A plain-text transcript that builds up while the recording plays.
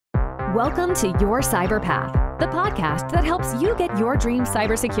Welcome to Your Cyber Path, the podcast that helps you get your dream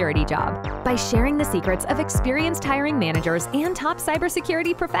cybersecurity job by sharing the secrets of experienced hiring managers and top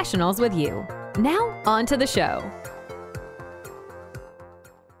cybersecurity professionals with you. Now, on to the show.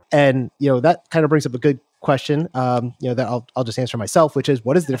 And, that kind of brings up a good question, that I'll just answer myself, which is,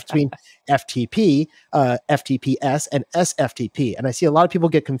 what is the difference between FTP, FTPS, and SFTP? And I see a lot of people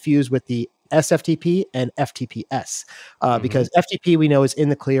get confused with the SFTP and FTPS, because FTP we know is in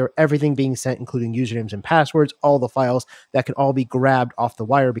the clear, everything being sent, including usernames and passwords, all the files that can all be grabbed off the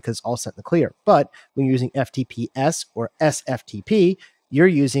wire because it's all sent in the clear. But when you're using FTPS or SFTP, you're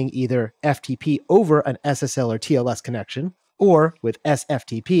using either FTP over an SSL or TLS connection, or with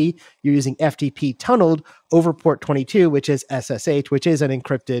SFTP, you're using FTP tunneled over port 22, which is SSH, which is an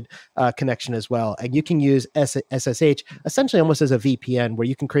encrypted connection as well. And you can use SSH essentially almost as a VPN, where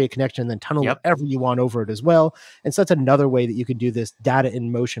you can create a connection and then tunnel whatever you want over it as well. And so that's another way that you can do this data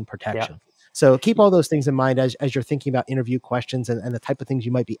in motion protection. So keep all those things in mind as you're thinking about interview questions and the type of things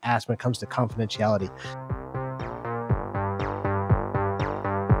you might be asked when it comes to confidentiality.